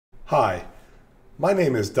Hi, my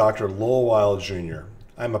name is Dr. Lowell Weil Jr.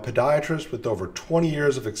 I'm a podiatrist with over 20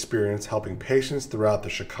 years of experience helping patients throughout the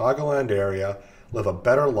Chicagoland area live a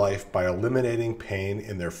better life by eliminating pain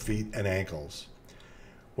in their feet and ankles.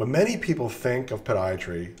 When many people think of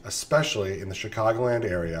podiatry, especially in the Chicagoland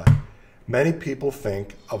area, many people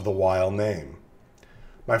think of the Weil name.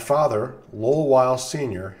 My father, Lowell Weil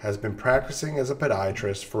Sr., has been practicing as a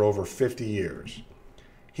podiatrist for over 50 years.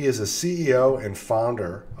 He is the CEO and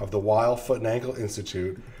founder of the Weil Foot and Ankle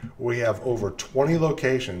Institute, where we have over 20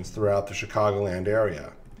 locations throughout the Chicagoland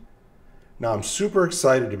area. Now, I'm super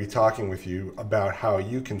excited to be talking with you about how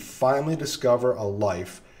you can finally discover a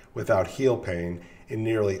life without heel pain in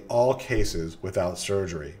nearly all cases without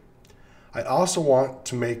surgery. I also want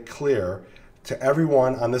to make clear to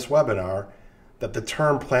everyone on this webinar that the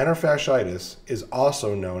term plantar fasciitis is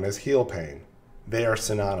also known as heel pain. They are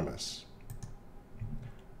synonymous.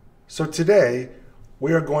 So today,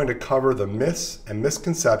 we are going to cover the myths and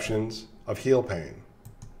misconceptions of heel pain.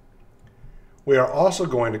 We are also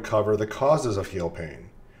going to cover the causes of heel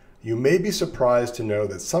pain. You may be surprised to know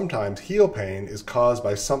that sometimes heel pain is caused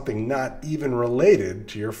by something not even related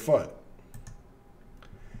to your foot.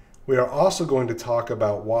 We are also going to talk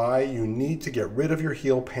about why you need to get rid of your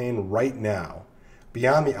heel pain right now,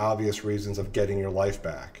 beyond the obvious reasons of getting your life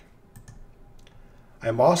back. I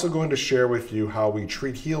am also going to share with you how we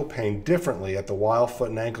treat heel pain differently at the Weil Foot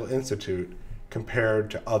and Ankle Institute compared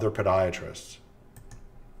to other podiatrists.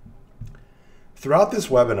 Throughout this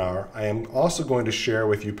webinar, I am also going to share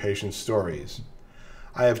with you patient stories.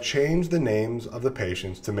 I have changed the names of the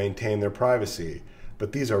patients to maintain their privacy,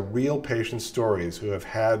 but these are real patient stories who have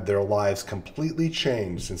had their lives completely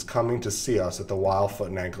changed since coming to see us at the Weil Foot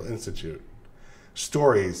and Ankle Institute.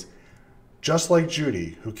 Stories just like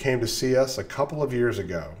Judy, who came to see us a couple of years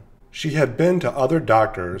ago. She had been to other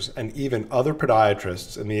doctors and even other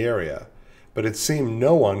podiatrists in the area, but it seemed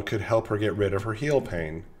no one could help her get rid of her heel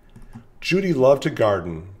pain. Judy loved to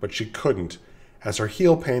garden, but she couldn't, as her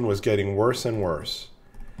heel pain was getting worse and worse.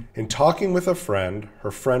 In talking with a friend, her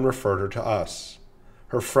friend referred her to us.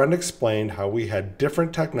 Her friend explained how we had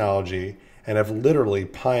different technology and have literally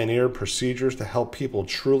pioneered procedures to help people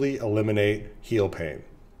truly eliminate heel pain.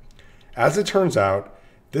 As it turns out,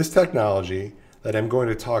 this technology that I'm going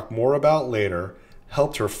to talk more about later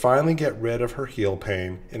helped her finally get rid of her heel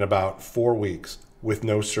pain in about 4 weeks with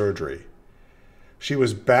no surgery. She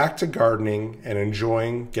was back to gardening and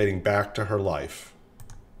enjoying getting back to her life.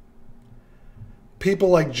 People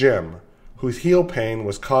like Jim, whose heel pain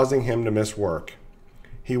was causing him to miss work.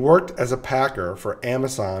 He worked as a packer for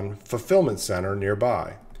Amazon fulfillment center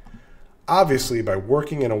nearby. Obviously, by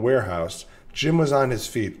working in a warehouse, Jim was on his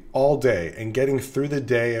feet all day, and getting through the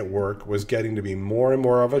day at work was getting to be more and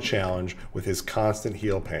more of a challenge with his constant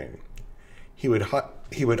heel pain. He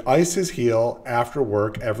would ice his heel after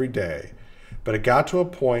work every day, but it got to a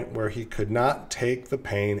point where he could not take the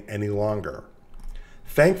pain any longer.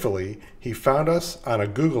 Thankfully, he found us on a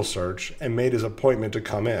Google search and made his appointment to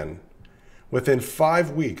come in. Within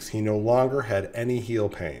 5 weeks, he no longer had any heel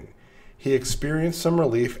pain. He experienced some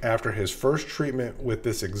relief after his first treatment with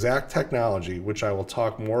this exact technology, which I will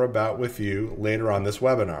talk more about with you later on this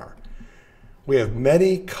webinar. We have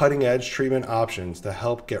many cutting-edge treatment options to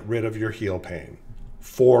help get rid of your heel pain,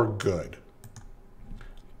 for good.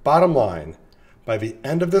 Bottom line, by the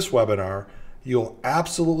end of this webinar, you'll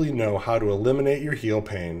absolutely know how to eliminate your heel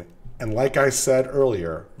pain, and like I said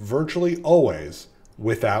earlier, virtually always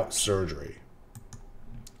without surgery.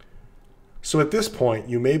 So at this point,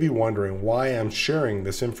 you may be wondering why I'm sharing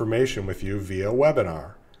this information with you via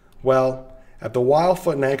webinar. Well, at the Weil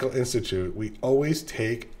Foot and Ankle Institute, we always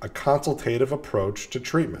take a consultative approach to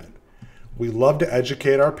treatment. We love to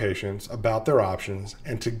educate our patients about their options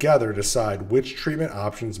and together decide which treatment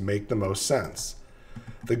options make the most sense.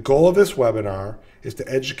 The goal of this webinar is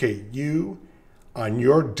to educate you on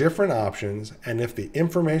your different options, and if the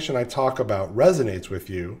information I talk about resonates with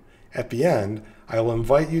you, at the end, I will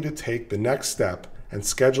invite you to take the next step and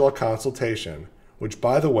schedule a consultation, which,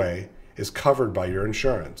 by the way, is covered by your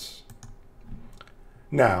insurance.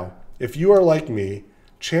 Now, if you are like me,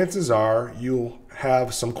 chances are you'll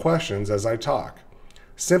have some questions as I talk.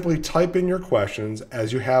 Simply type in your questions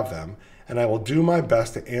as you have them, and I will do my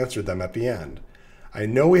best to answer them at the end. I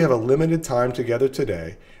know we have a limited time together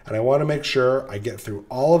today, and I want to make sure I get through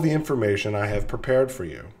all of the information I have prepared for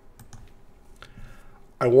you.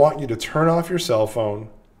 I want you to turn off your cell phone,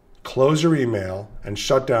 close your email, and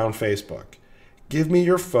shut down Facebook. Give me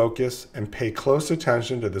your focus and pay close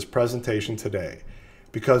attention to this presentation today,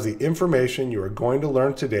 because the information you are going to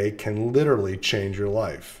learn today can literally change your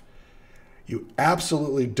life. You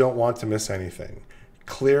absolutely don't want to miss anything.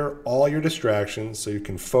 Clear all your distractions so you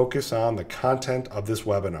can focus on the content of this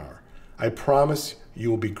webinar. I promise you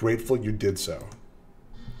will be grateful you did so.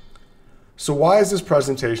 So why is this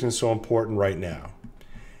presentation so important right now?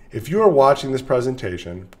 If you are watching this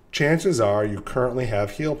presentation, chances are you currently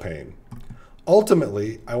have heel pain.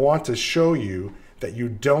 Ultimately, I want to show you that you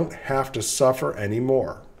don't have to suffer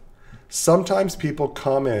anymore. Sometimes people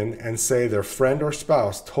come in and say their friend or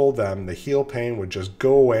spouse told them the heel pain would just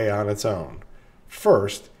go away on its own.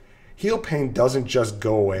 First, heel pain doesn't just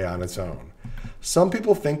go away on its own. Some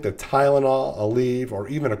people think that Tylenol, Aleve, or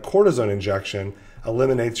even a cortisone injection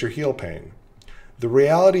eliminates your heel pain. The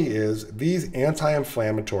reality is these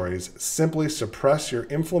anti-inflammatories simply suppress your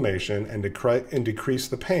inflammation and decrease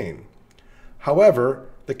the pain. However,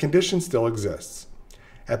 the condition still exists.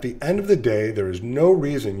 At the end of the day, there is no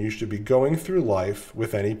reason you should be going through life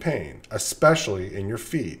with any pain, especially in your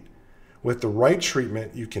feet. With the right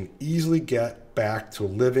treatment, you can easily get back to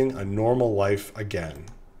living a normal life again.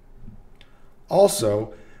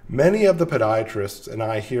 Also, many of the podiatrists and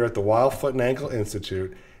I here at the Weil Foot and Ankle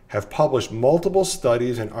Institute have published multiple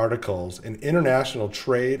studies and articles in international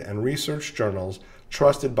trade and research journals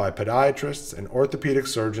trusted by podiatrists and orthopedic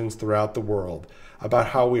surgeons throughout the world about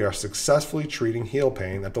how we are successfully treating heel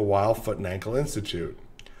pain at the Weil Foot and Ankle Institute.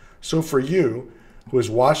 So for you, who is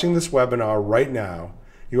watching this webinar right now,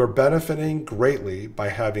 you are benefiting greatly by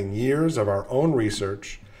having years of our own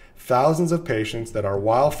research, thousands of patients that our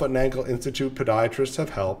Weil Foot and Ankle Institute podiatrists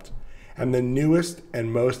have helped, and the newest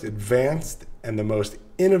and most advanced and the most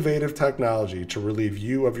innovative technology to relieve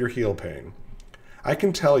you of your heel pain. I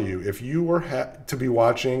can tell you, if you were to be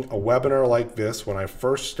watching a webinar like this when I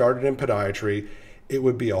first started in podiatry, it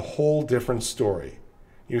would be a whole different story.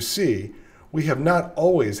 You see, we have not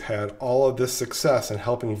always had all of this success in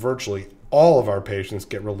helping virtually all of our patients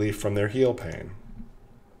get relief from their heel pain.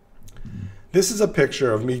 This is a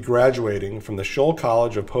picture of me graduating from the Scholl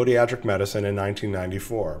College of Podiatric Medicine in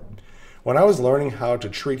 1994. When I was learning how to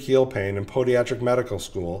treat heel pain in podiatric medical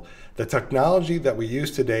school, the technology that we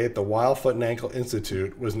use today at the Weil Foot and Ankle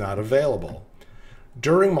Institute was not available.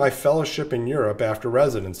 During my fellowship in Europe after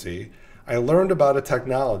residency, I learned about a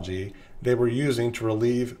technology they were using to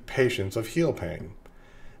relieve patients of heel pain.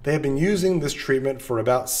 They had been using this treatment for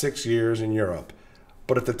about 6 years in Europe,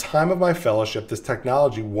 but at the time of my fellowship, this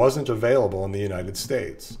technology wasn't available in the United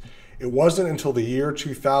States. It wasn't until the year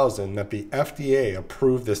 2000 that the FDA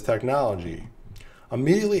approved this technology.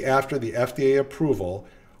 Immediately after the FDA approval,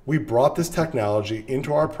 we brought this technology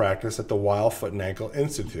into our practice at the Weil Foot and Ankle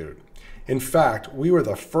Institute. In fact, we were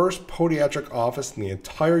the first podiatric office in the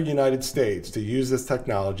entire United States to use this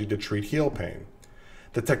technology to treat heel pain.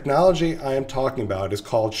 The technology I am talking about is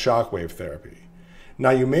called shockwave therapy. Now,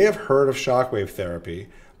 you may have heard of shockwave therapy,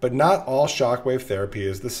 but not all shockwave therapy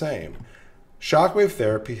is the same. Shockwave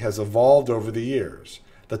therapy has evolved over the years.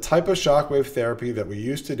 The type of shockwave therapy that we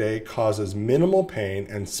use today causes minimal pain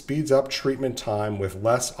and speeds up treatment time with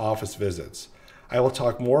less office visits. I will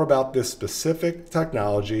talk more about this specific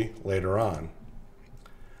technology later on.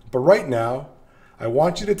 But right now, I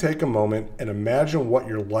want you to take a moment and imagine what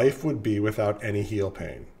your life would be without any heel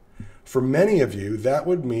pain. For many of you, that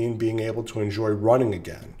would mean being able to enjoy running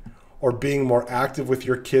again, or being more active with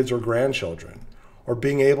your kids or grandchildren, or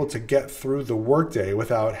being able to get through the workday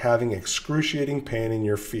without having excruciating pain in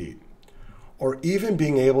your feet, or even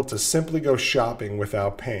being able to simply go shopping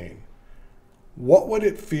without pain. What would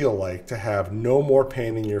it feel like to have no more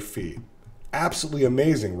pain in your feet? Absolutely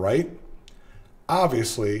amazing, right?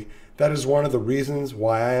 Obviously, that is one of the reasons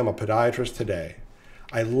why I am a podiatrist today.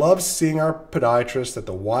 I love seeing our podiatrists at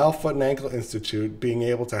the Weil Foot and Ankle Institute being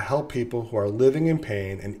able to help people who are living in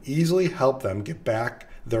pain and easily help them get back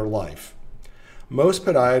their life. Most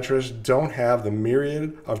podiatrists don't have the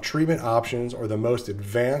myriad of treatment options or the most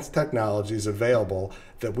advanced technologies available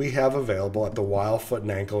that we have available at the Weil Foot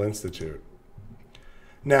and Ankle Institute.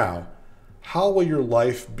 Now, how will your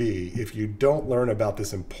life be if you don't learn about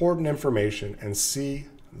this important information and see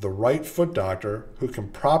the right foot doctor who can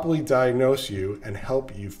properly diagnose you and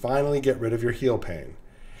help you finally get rid of your heel pain?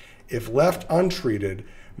 If left untreated,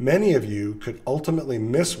 many of you could ultimately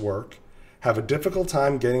miss work, have a difficult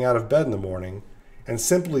time getting out of bed in the morning, and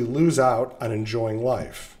simply lose out on enjoying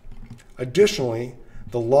life. Additionally,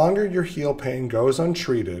 the longer your heel pain goes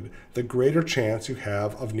untreated, the greater chance you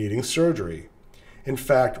have of needing surgery. In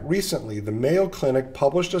fact, recently, the Mayo Clinic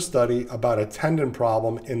published a study about a tendon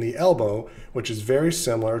problem in the elbow, which is very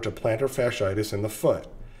similar to plantar fasciitis in the foot.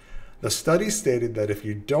 The study stated that if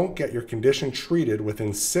you don't get your condition treated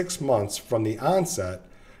within 6 months from the onset,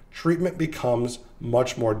 treatment becomes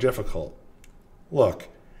much more difficult. Look,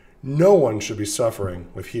 no one should be suffering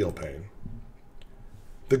with heel pain.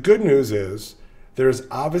 The good news is there is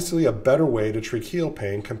obviously a better way to treat heel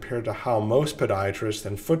pain compared to how most podiatrists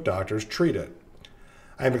and foot doctors treat it.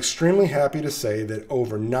 I am extremely happy to say that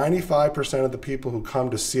over 95% of the people who come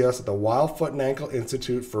to see us at the Wild Foot and Ankle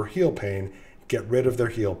Institute for heel pain get rid of their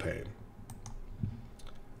heel pain.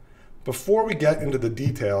 Before we get into the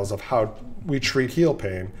details of how we treat heel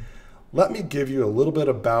pain, let me give you a little bit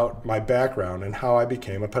about my background and how I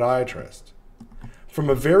became a podiatrist. From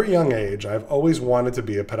a very young age, I've always wanted to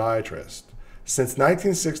be a podiatrist. Since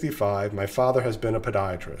 1965, my father has been a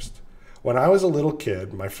podiatrist. When I was a little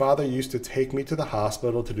kid, my father used to take me to the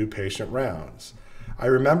hospital to do patient rounds. I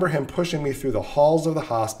remember him pushing me through the halls of the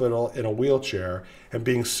hospital in a wheelchair and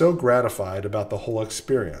being so gratified about the whole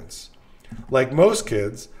experience. Like most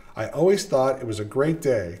kids, I always thought it was a great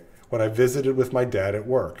day when I visited with my dad at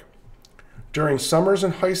work. During summers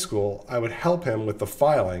in high school, I would help him with the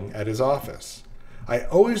filing at his office. I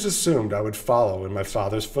always assumed I would follow in my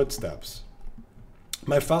father's footsteps.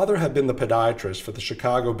 My father had been the podiatrist for the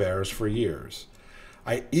Chicago Bears for years.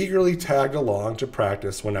 I eagerly tagged along to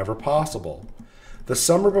practice whenever possible. The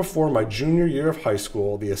summer before my junior year of high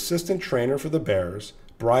school, the assistant trainer for the Bears,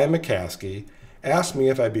 Brian McCaskey, asked me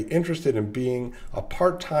if I'd be interested in being a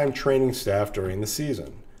part-time training staff during the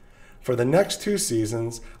season. For the next 2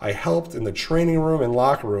 seasons, I helped in the training room and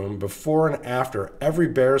locker room before and after every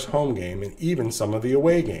Bears home game and even some of the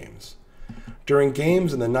away games. During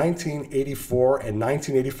games in the 1984 and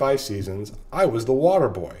 1985 seasons, I was the water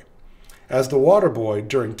boy. As the water boy,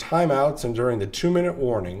 during timeouts and during the 2-minute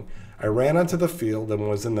warning, I ran onto the field and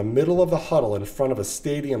was in the middle of the huddle in front of a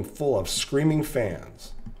stadium full of screaming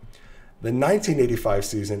fans. The 1985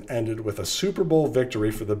 season ended with a Super Bowl victory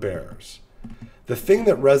for the Bears. The thing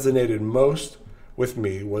that resonated most with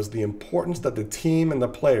me was the importance that the team and the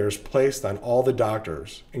players placed on all the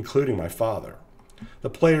doctors, including my father. The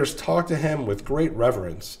players talked to him with great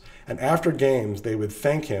reverence, and after games they would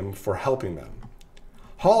thank him for helping them.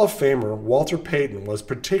 Hall of Famer Walter Payton was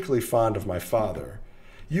particularly fond of my father.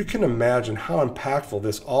 You can imagine how impactful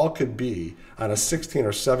this all could be on a 16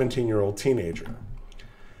 or 17-year-old teenager.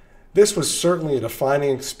 This was certainly a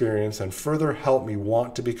defining experience and further helped me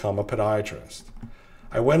want to become a podiatrist.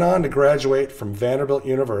 I went on to graduate from Vanderbilt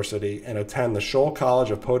University and attend the Scholl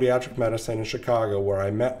College of Podiatric Medicine in Chicago, where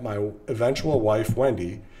I met my eventual wife,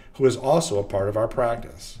 Wendy, who is also a part of our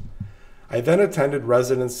practice. I then attended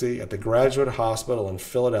residency at the Graduate Hospital in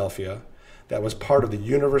Philadelphia that was part of the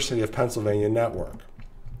University of Pennsylvania network.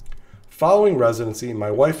 Following residency,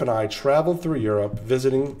 my wife and I traveled through Europe,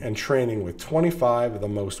 visiting and training with 25 of the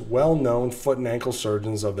most well-known foot and ankle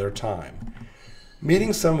surgeons of their time.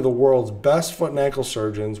 Meeting some of the world's best foot and ankle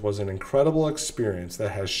surgeons was an incredible experience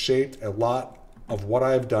that has shaped a lot of what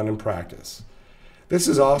I have done in practice. This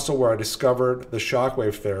is also where I discovered the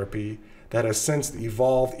shockwave therapy that has since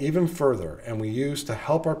evolved even further and we use to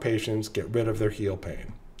help our patients get rid of their heel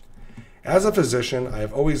pain. As a physician, I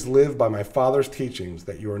have always lived by my father's teachings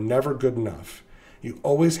that you are never good enough. You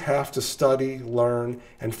always have to study, learn,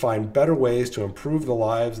 and find better ways to improve the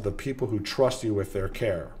lives of the people who trust you with their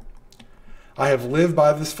care. I have lived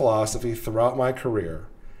by this philosophy throughout my career.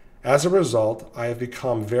 As a result, I have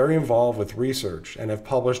become very involved with research and have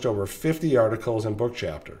published over 50 articles and book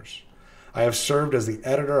chapters. I have served as the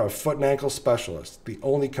editor of Foot and Ankle Specialist, the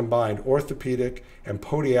only combined orthopedic and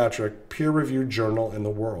podiatric peer-reviewed journal in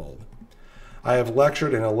the world. I have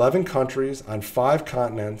lectured in 11 countries, on 5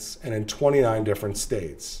 continents, and in 29 different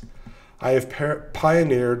states. I have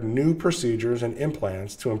pioneered new procedures and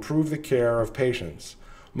implants to improve the care of patients,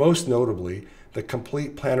 most notably the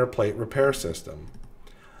complete plantar plate repair system.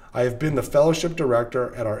 I have been the fellowship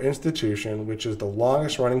director at our institution, which is the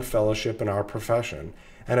longest running fellowship in our profession,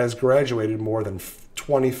 and has graduated more than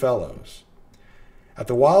 20 fellows. At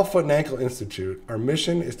the Wild Foot and Ankle Institute, our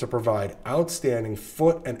mission is to provide outstanding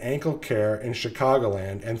foot and ankle care in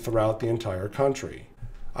Chicagoland and throughout the entire country.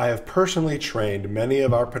 I have personally trained many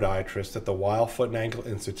of our podiatrists at the Wild Foot and Ankle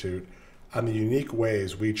Institute on the unique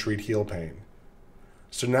ways we treat heel pain.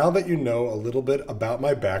 So now that you know a little bit about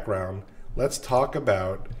my background, let's talk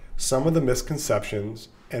about some of the misconceptions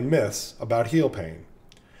and myths about heel pain.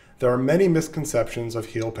 There are many misconceptions of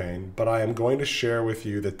heel pain, but I am going to share with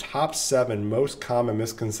you the top 7 most common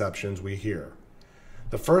misconceptions we hear.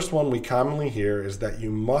 The first one we commonly hear is that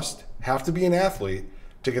you have to be an athlete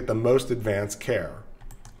to get the most advanced care.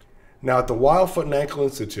 Now at the Wild Foot and Ankle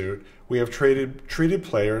Institute, we have treated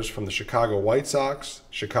players from the Chicago White Sox,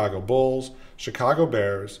 Chicago Bulls, Chicago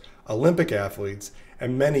Bears, Olympic athletes,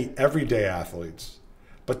 and many everyday athletes.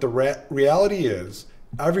 But the reality is,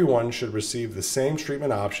 everyone should receive the same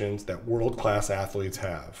treatment options that world-class athletes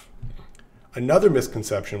have. Another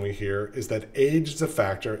misconception we hear is that age is a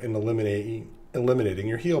factor in eliminating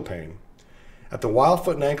your heel pain. At the Wild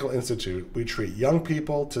Foot and Ankle Institute, we treat young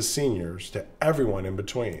people to seniors to everyone in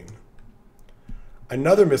between.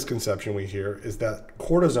 Another misconception we hear is that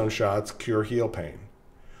cortisone shots cure heel pain.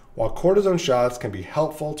 While cortisone shots can be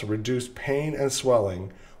helpful to reduce pain and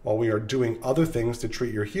swelling while we are doing other things to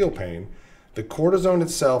treat your heel pain, the cortisone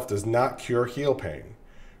itself does not cure heel pain.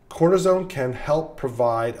 Cortisone can help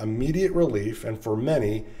provide immediate relief, and for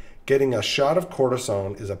many, getting a shot of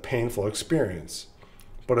cortisone is a painful experience.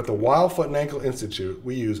 But at the Wild Foot and Ankle Institute,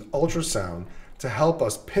 we use ultrasound to help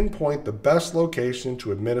us pinpoint the best location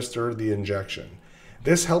to administer the injection.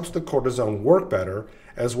 This helps the cortisone work better,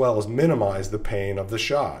 as well as minimize the pain of the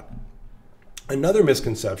shot. Another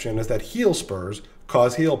misconception is that heel spurs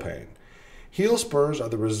cause heel pain. Heel spurs are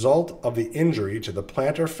the result of the injury to the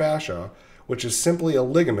plantar fascia, which is simply a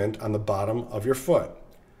ligament on the bottom of your foot.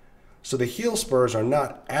 So the heel spurs are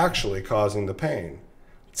not actually causing the pain.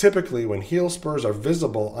 Typically, when heel spurs are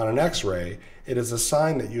visible on an X-ray, it is a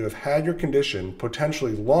sign that you have had your condition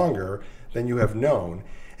potentially longer than you have known,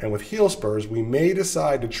 and with heel spurs, we may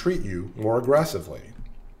decide to treat you more aggressively.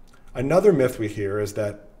 Another myth we hear is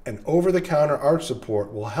that an over-the-counter arch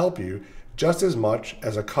support will help you just as much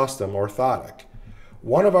as a custom orthotic.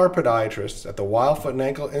 One of our podiatrists at the Wild Foot and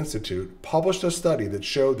Ankle Institute published a study that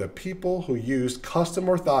showed that people who used custom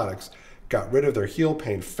orthotics got rid of their heel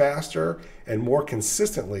pain faster and more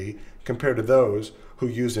consistently compared to those who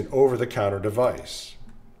used an over-the-counter device.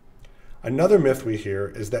 Another myth we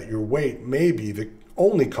hear is that your weight may be the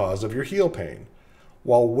only cause of your heel pain.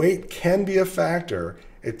 While weight can be a factor,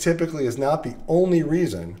 it typically is not the only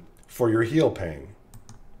reason for your heel pain.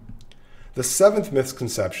 The seventh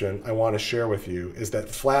misconception I want to share with you is that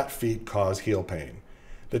flat feet cause heel pain.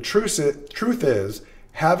 The truth is,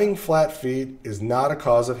 having flat feet is not a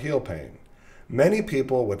cause of heel pain. Many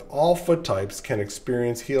people with all foot types can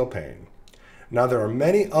experience heel pain. Now, there are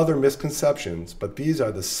many other misconceptions, but these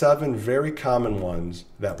are the 7 very common ones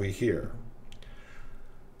that we hear.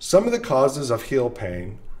 Some of the causes of heel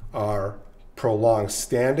pain are prolonged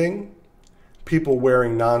standing, people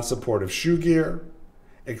wearing non-supportive shoe gear,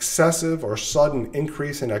 excessive or sudden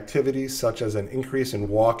increase in activities such as an increase in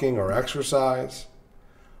walking or exercise,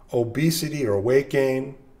 obesity or weight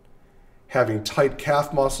gain, having tight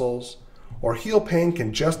calf muscles, or heel pain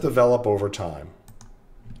can just develop over time.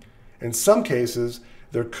 In some cases,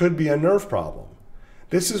 there could be a nerve problem.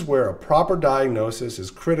 This is where a proper diagnosis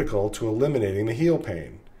is critical to eliminating the heel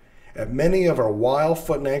pain. At many of our Wild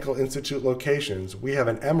Foot and Ankle Institute locations, we have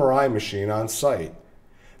an MRI machine on site.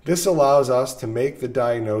 This allows us to make the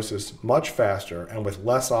diagnosis much faster and with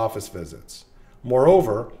less office visits.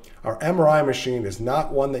 Moreover, our MRI machine is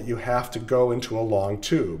not one that you have to go into a long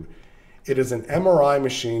tube. It is an MRI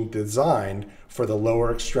machine designed for the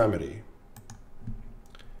lower extremity.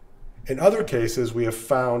 In other cases, we have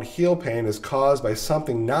found heel pain is caused by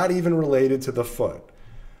something not even related to the foot.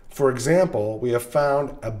 For example, we have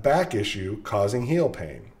found a back issue causing heel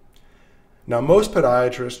pain. Now, most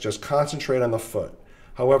podiatrists just concentrate on the foot.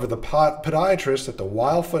 However, the podiatrists at the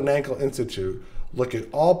Wild Foot and Ankle Institute look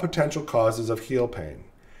at all potential causes of heel pain.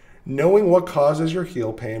 Knowing what causes your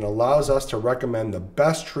heel pain allows us to recommend the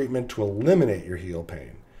best treatment to eliminate your heel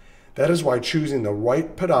pain. That is why choosing the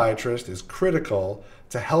right podiatrist is critical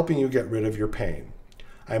to helping you get rid of your pain.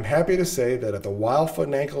 I am happy to say that at the Wild Foot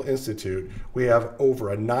and Ankle Institute, we have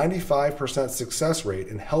over a 95% success rate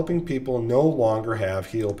in helping people no longer have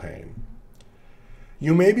heel pain.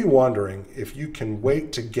 You may be wondering if you can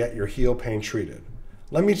wait to get your heel pain treated.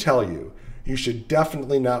 Let me tell you, you should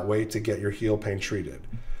definitely not wait to get your heel pain treated.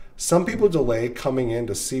 Some people delay coming in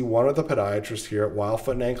to see one of the podiatrists here at Wild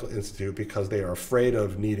Foot and Ankle Institute because they are afraid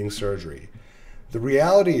of needing surgery. The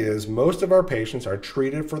reality is most of our patients are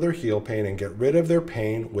treated for their heel pain and get rid of their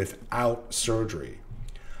pain without surgery.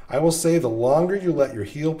 I will say the longer you let your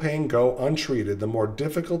heel pain go untreated, the more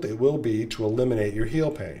difficult it will be to eliminate your heel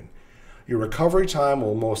pain. Your recovery time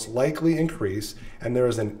will most likely increase, and there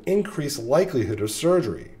is an increased likelihood of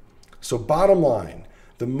surgery. So bottom line,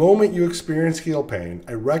 the moment you experience heel pain,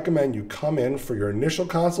 I recommend you come in for your initial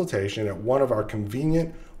consultation at one of our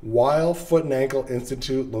convenient Wild Foot and Ankle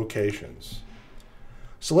Institute locations.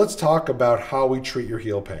 So let's talk about how we treat your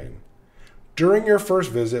heel pain. During your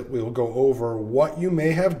first visit, we will go over what you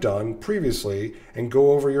may have done previously and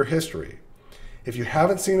go over your history. If you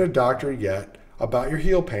haven't seen a doctor yet about your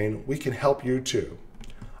heel pain, we can help you too.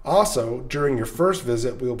 Also, during your first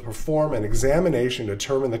visit, we will perform an examination to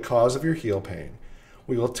determine the cause of your heel pain.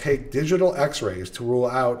 We will take digital x-rays to rule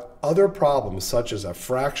out other problems such as a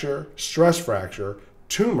fracture, stress fracture,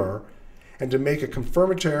 tumor, and to make a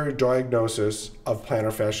confirmatory diagnosis of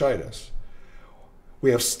plantar fasciitis. We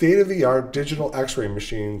have state-of-the-art digital x-ray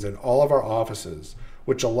machines in all of our offices,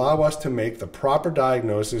 which allow us to make the proper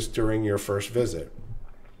diagnosis during your first visit.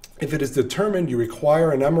 If it is determined you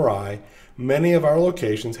require an MRI, many of our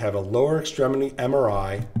locations have a lower extremity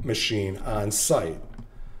MRI machine on site.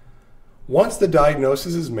 Once the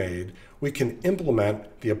diagnosis is made, we can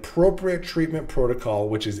implement the appropriate treatment protocol,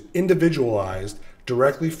 which is individualized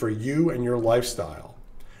directly for you and your lifestyle.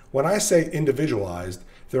 When I say individualized,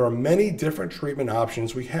 there are many different treatment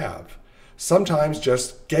options we have. Sometimes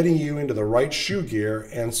just getting you into the right shoe gear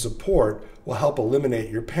and support will help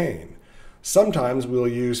eliminate your pain. Sometimes we'll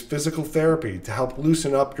use physical therapy to help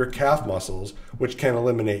loosen up your calf muscles, which can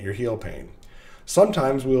eliminate your heel pain.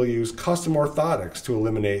 Sometimes we'll use custom orthotics to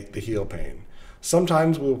eliminate the heel pain.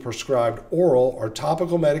 Sometimes we will prescribe oral or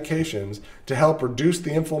topical medications to help reduce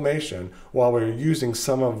the inflammation while we're using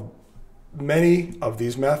many of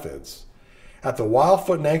these methods. At the Weil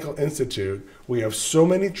Foot and Ankle Institute, we have so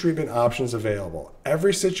many treatment options available.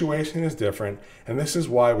 Every situation is different, and this is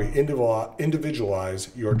why we individualize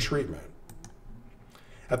your treatment.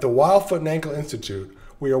 At the Weil Foot and Ankle Institute,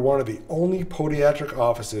 we are one of the only podiatric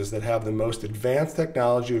offices that have the most advanced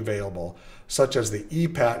technology available, such as the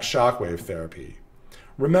EPAT shockwave therapy.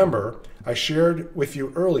 Remember, I shared with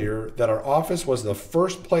you earlier that our office was the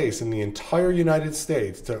first place in the entire United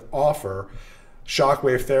States to offer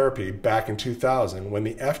shockwave therapy back in 2000 when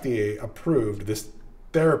the FDA approved this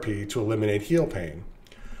therapy to eliminate heel pain.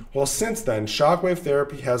 Well, since then, shockwave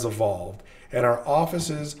therapy has evolved, and our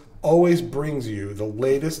offices always brings you the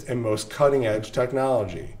latest and most cutting-edge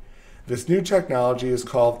technology. This new technology is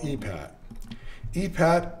called EPAT.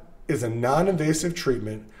 EPAT is a non-invasive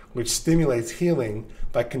treatment which stimulates healing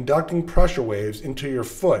by conducting pressure waves into your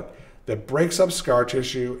foot that breaks up scar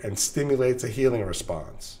tissue and stimulates a healing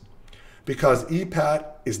response. Because EPAT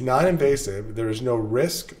is non-invasive, there is no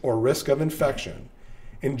risk of infection.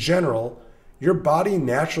 In general, your body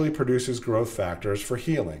naturally produces growth factors for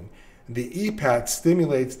healing. The EPAT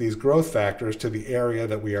stimulates these growth factors to the area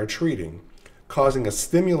that we are treating, causing a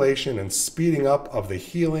stimulation and speeding up of the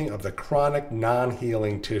healing of the chronic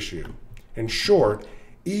non-healing tissue. In short,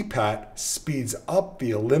 EPAT speeds up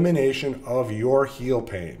the elimination of your heel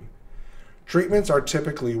pain. Treatments are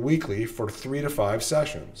typically weekly for 3 to 5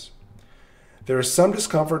 sessions. There is some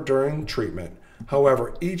discomfort during treatment.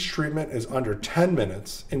 However, each treatment is under 10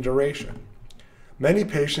 minutes in duration. Many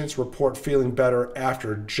patients report feeling better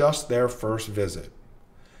after just their first visit.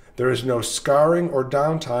 There is no scarring or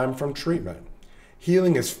downtime from treatment.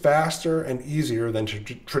 Healing is faster and easier than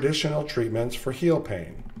traditional treatments for heel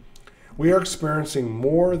pain. We are experiencing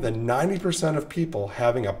more than 90% of people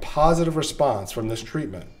having a positive response from this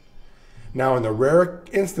treatment. Now, in the rare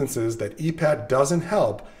instances that EPAT doesn't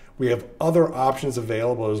help, we have other options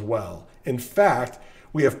available as well. In fact,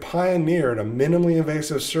 we have pioneered a minimally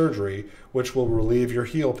invasive surgery which will relieve your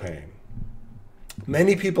heel pain.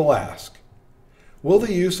 Many people ask, will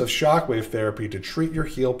the use of shockwave therapy to treat your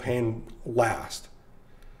heel pain last?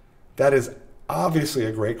 That is obviously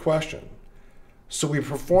a great question. So we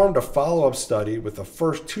performed a follow-up study with the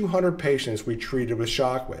first 200 patients we treated with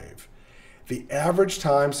shockwave. The average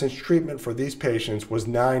time since treatment for these patients was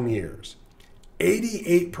 9 years.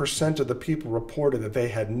 88% of the people reported that they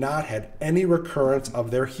had not had any recurrence of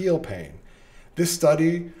their heel pain. This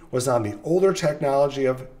study was on the older technology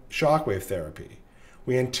of shockwave therapy.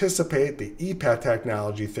 We anticipate the EPAT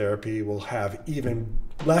technology therapy will have even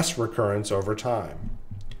less recurrence over time.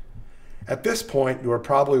 At this point, you are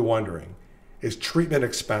probably wondering, is treatment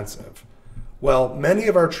expensive? Well, many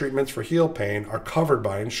of our treatments for heel pain are covered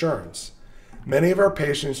by insurance. Many of our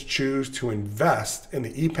patients choose to invest in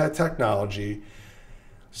the EPAT technology,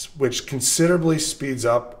 which considerably speeds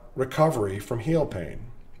up recovery from heel pain.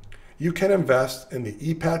 You can invest in the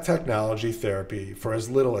EPAT technology therapy for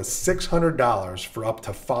as little as $600 for up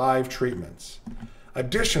to 5 treatments.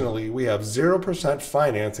 Additionally, we have 0%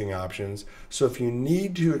 financing options, so if you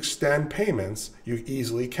need to extend payments, you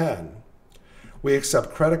easily can. We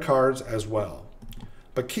accept credit cards as well.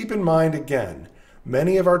 But keep in mind again,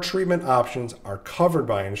 many of our treatment options are covered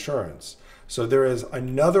by insurance, so there is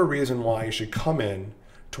another reason why you should come in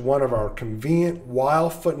to one of our convenient Weil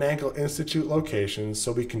Foot and Ankle Institute locations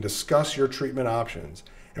so we can discuss your treatment options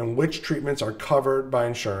and which treatments are covered by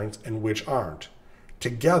insurance and which aren't.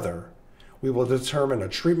 Together, we will determine a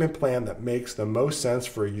treatment plan that makes the most sense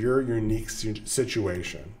for your unique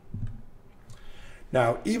situation.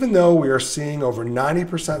 Now, even though we are seeing over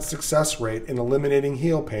 90% success rate in eliminating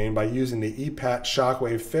heel pain by using the EPAT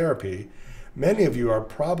shockwave therapy, many of you are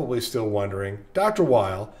probably still wondering, Dr.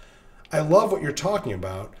 Weil, I love what you're talking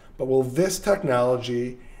about, But will this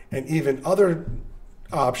technology and even other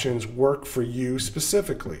options work for you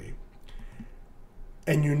specifically?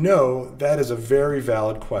 And you know that is a very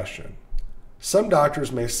valid question. Some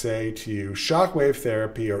doctors may say to you, shockwave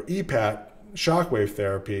therapy or EPAT shockwave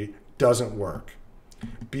therapy doesn't work.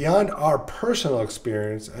 Beyond our personal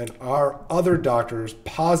experience and our other doctors'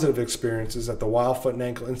 positive experiences at the Weil Foot and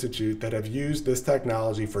Ankle Institute that have used this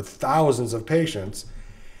technology for thousands of patients,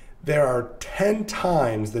 there are 10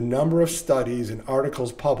 times the number of studies and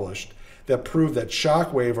articles published that prove that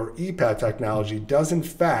shockwave or EPAT technology does in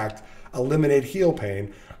fact eliminate heel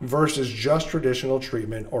pain versus just traditional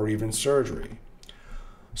treatment or even surgery.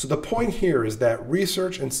 So the point here is that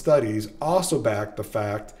research and studies also back the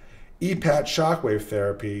fact EPAT shockwave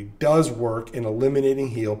therapy does work in eliminating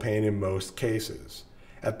heel pain in most cases.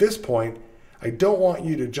 At this point, I don't want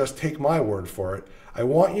you to just take my word for it. I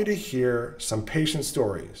want you to hear some patient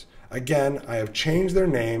stories. Again, I have changed their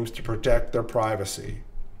names to protect their privacy.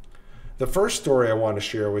 The first story I want to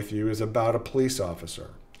share with you is about a police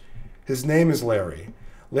officer. His name is Larry.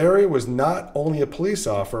 Larry was not only a police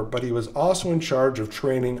officer, but he was also in charge of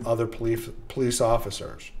training other police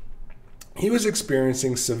officers. He was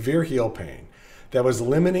experiencing severe heel pain that was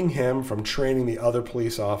limiting him from training the other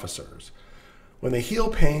police officers. When the heel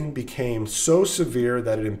pain became so severe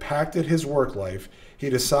that it impacted his work life, he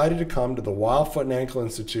decided to come to the Weil Foot and Ankle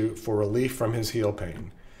Institute for relief from his heel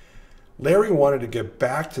pain. Larry wanted to get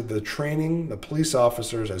back to the training the police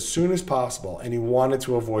officers as soon as possible, and he wanted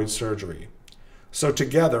to avoid surgery. So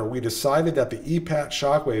together, we decided that the EPAT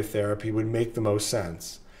shockwave therapy would make the most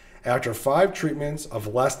sense. After 5 treatments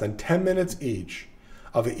of less than 10 minutes each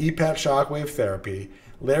of the EPAT shockwave therapy,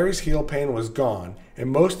 Larry's heel pain was gone,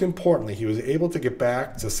 and most importantly, he was able to get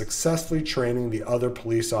back to successfully training the other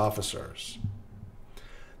police officers.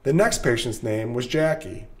 The next patient's name was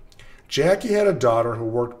Jackie. Jackie had a daughter who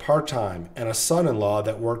worked part-time and a son-in-law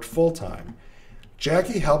that worked full-time.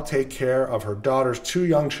 Jackie helped take care of her daughter's 2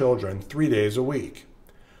 young children 3 days a week.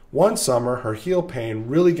 One summer, her heel pain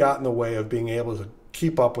really got in the way of being able to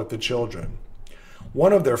keep up with the children.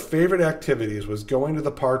 One of their favorite activities was going to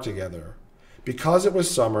the park together. Because it was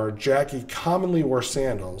summer, Jackie commonly wore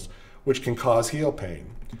sandals, which can cause heel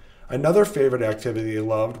pain. Another favorite activity they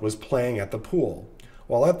loved was playing at the pool.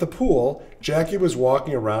 While at the pool, Jackie was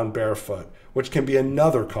walking around barefoot, which can be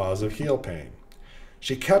another cause of heel pain.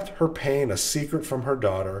 She kept her pain a secret from her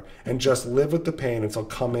daughter and just lived with the pain until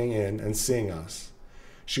coming in and seeing us.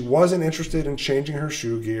 She wasn't interested in changing her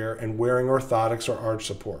shoe gear and wearing orthotics or arch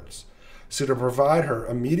supports. So to provide her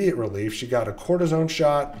immediate relief, she got a cortisone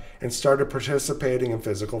shot and started participating in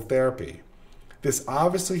physical therapy. This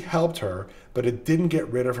obviously helped her, but it didn't get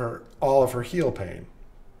rid of all of her heel pain.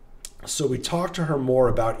 So we talked to her more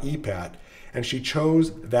about EPAT, and she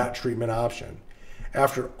chose that treatment option.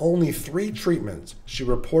 After only 3 treatments, she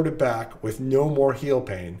reported back with no more heel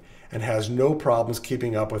pain and has no problems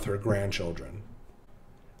keeping up with her grandchildren.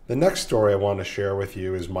 The next story I want to share with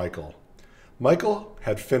you is Michael. Michael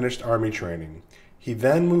had finished Army training. He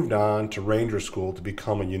then moved on to Ranger School to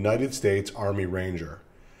become a United States Army Ranger.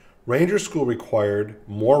 Ranger School required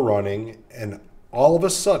more running, and all of a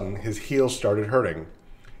sudden his heels started hurting.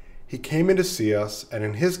 He came in to see us, and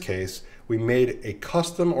in his case, we made a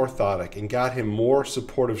custom orthotic and got him more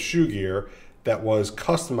supportive shoe gear that was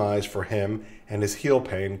customized for him, and his heel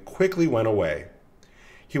pain quickly went away.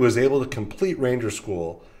 He was able to complete Ranger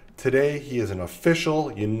School. Today, he is an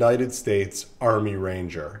official United States Army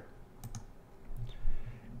Ranger.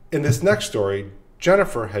 In this next story,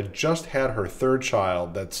 Jennifer had just had her 3rd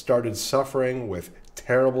child that started suffering with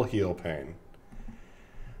terrible heel pain.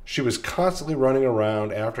 She was constantly running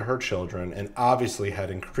around after her children and obviously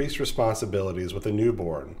had increased responsibilities with a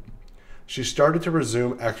newborn. She started to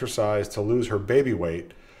resume exercise to lose her baby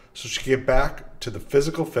weight so she could get back to the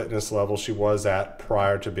physical fitness level she was at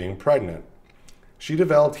prior to being pregnant. She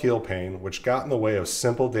developed heel pain, which got in the way of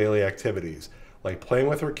simple daily activities, like playing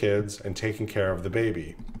with her kids and taking care of the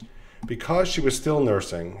baby. Because she was still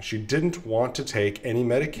nursing, she didn't want to take any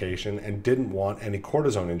medication and didn't want any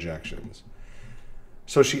cortisone injections.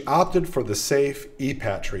 So she opted for the safe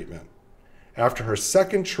EPAT treatment. After her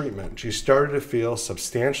 2nd treatment, she started to feel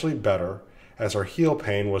substantially better as her heel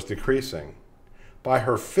pain was decreasing. By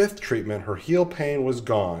her 5th treatment, her heel pain was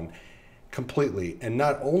gone completely, and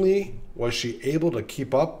not only was she able to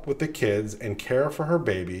keep up with the kids and care for her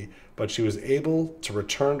baby, but she was able to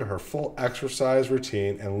return to her full exercise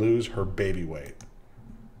routine and lose her baby weight.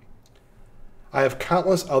 I have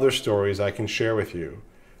countless other stories I can share with you,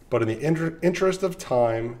 but in the interest of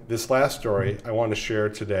time, this last story I want to share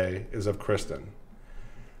today is of Kristen.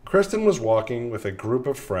 Kristen was walking with a group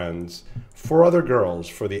of friends, 4 other girls,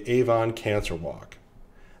 for the Avon Cancer Walk.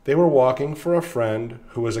 They were walking for a friend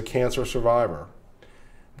who was a cancer survivor.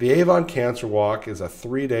 The Avon Cancer Walk is a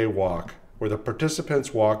 3-day walk where the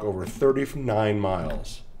participants walk over 39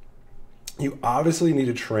 miles. You obviously need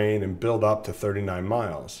to train and build up to 39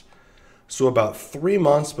 miles. So about 3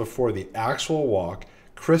 months before the actual walk,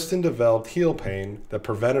 Kristen developed heel pain that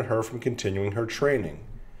prevented her from continuing her training.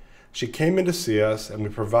 She came in to see us and we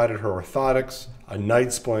provided her orthotics, a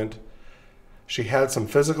night splint. She had some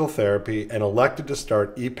physical therapy and elected to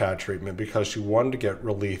start EPAT treatment because she wanted to get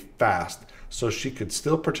relief fast so she could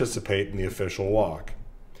still participate in the official walk.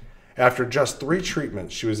 After just 3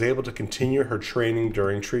 treatments, she was able to continue her training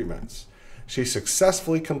during treatments. She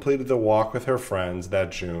successfully completed the walk with her friends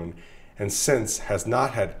that June and since has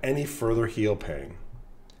not had any further heel pain.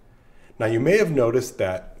 Now, you may have noticed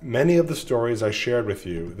that many of the stories I shared with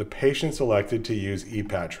you, the patients elected to use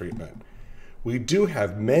EPAT treatment. We do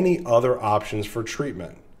have many other options for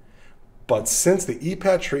treatment, but since the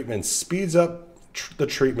EPAT treatment speeds up the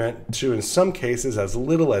treatment to, in some cases, as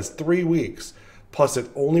little as 3 weeks, plus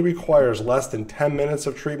it only requires less than 10 minutes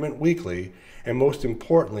of treatment weekly, and most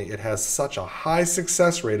importantly, it has such a high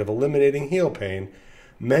success rate of eliminating heel pain,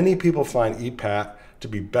 many people find EPAT to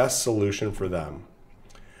be best solution for them.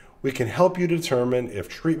 We can help you determine if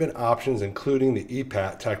treatment options, including the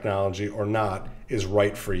EPAT technology or not, is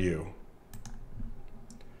right for you.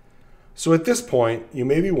 So at this point, you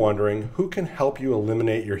may be wondering who can help you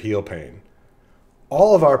eliminate your heel pain.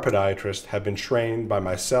 All of our podiatrists have been trained by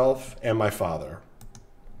myself and my father.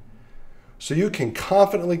 So you can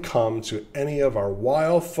confidently come to any of our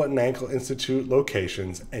Weil Foot and Ankle Institute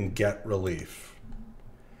locations and get relief.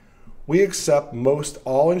 We accept most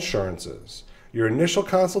all insurances. Your initial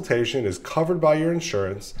consultation is covered by your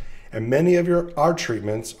insurance, and many of our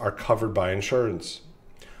treatments are covered by insurance.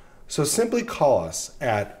 So simply call us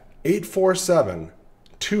at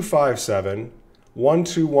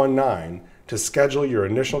 847-257-1219 to schedule your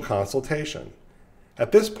initial consultation.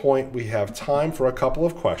 At this point, we have time for a couple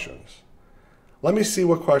of questions. Let me see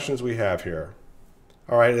what questions we have here.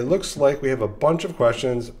 All right, it looks like we have a bunch of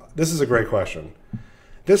questions. This is a great question.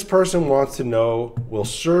 This person wants to know, will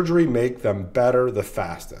surgery make them better the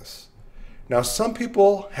fastest? Now, some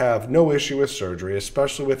people have no issue with surgery,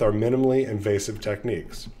 especially with our minimally invasive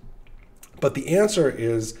techniques. But the answer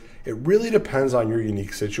is, it really depends on your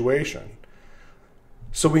unique situation.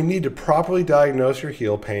 So we need to properly diagnose your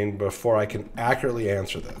heel pain before I can accurately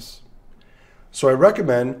answer this. So I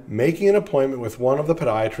recommend making an appointment with one of the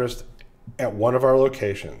podiatrists at one of our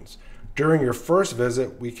locations. During your first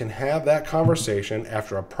visit, we can have that conversation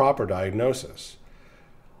after a proper diagnosis.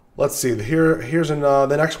 Let's see, here's the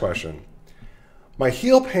next question. My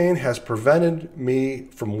heel pain has prevented me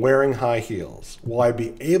from wearing high heels. Will I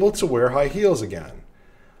be able to wear high heels again?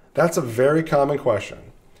 That's a very common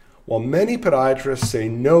question. While many podiatrists say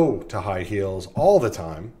no to high heels all the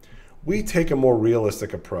time, we take a more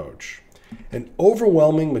realistic approach. An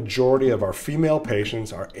overwhelming majority of our female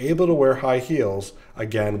patients are able to wear high heels,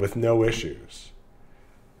 again, with no issues.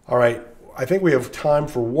 All right, I think we have time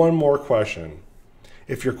for one more question.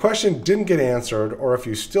 If your question didn't get answered, or if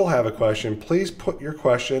you still have a question, please put your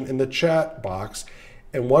question in the chat box,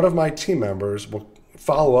 and one of my team members will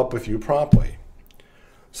follow up with you promptly.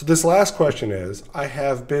 So this last question is, I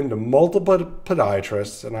have been to multiple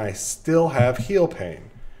podiatrists and I still have heel pain.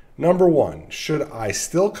 Number 1, should I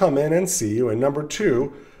still come in and see you? And number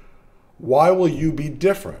 2, why will you be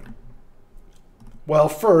different? Well,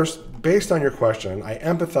 first, based on your question, I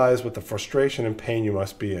empathize with the frustration and pain you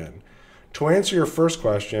must be in. To answer your first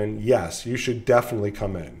question, yes, you should definitely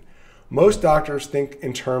come in. Most doctors think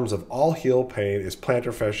in terms of all heel pain is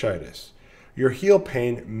plantar fasciitis. Your heel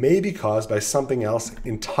pain may be caused by something else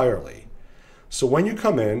entirely. So when you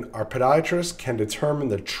come in, our podiatrist can determine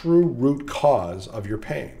the true root cause of your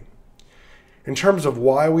pain. In terms of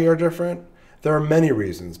why we are different, there are many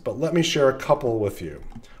reasons, but let me share a couple with you.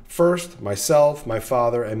 First, myself, my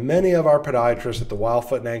father, and many of our podiatrists at the Weil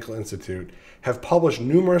Foot and Ankle Institute have published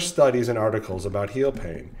numerous studies and articles about heel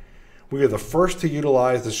pain. We are the first to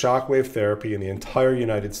utilize the shockwave therapy in the entire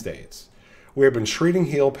United States. We have been treating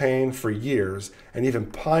heel pain for years and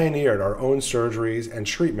even pioneered our own surgeries and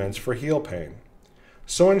treatments for heel pain.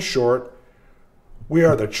 So in short, we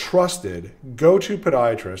are the trusted go-to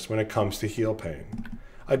podiatrist when it comes to heel pain.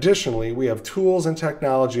 Additionally, we have tools and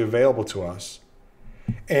technology available to us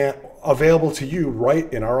and available to you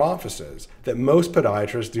right in our offices that most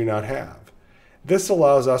podiatrists do not have. This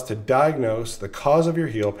allows us to diagnose the cause of your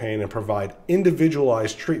heel pain and provide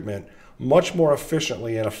individualized treatment much more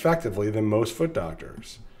efficiently and effectively than most foot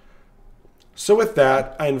doctors. So with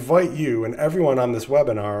that, I invite you and everyone on this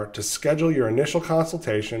webinar to schedule your initial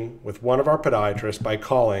consultation with one of our podiatrists by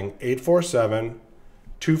calling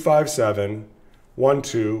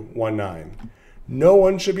 847-257-1219. No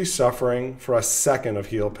one should be suffering for a second of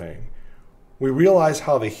heel pain. We realize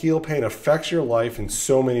how the heel pain affects your life in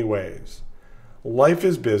so many ways. Life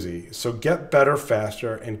is busy, so get better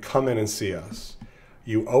faster and come in and see us.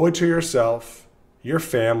 You owe it to yourself, your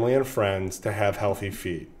family, and friends to have healthy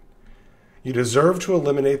feet. You deserve to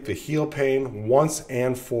eliminate the heel pain once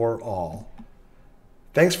and for all.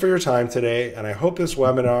 Thanks for your time today, and I hope this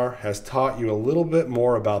webinar has taught you a little bit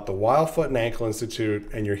more about the Weil Foot and Ankle Institute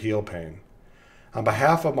and your heel pain. On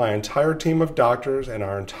behalf of my entire team of doctors and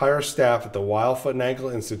our entire staff at the Weil Foot and Ankle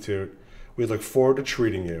Institute, we look forward to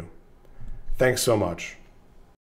treating you. Thanks so much.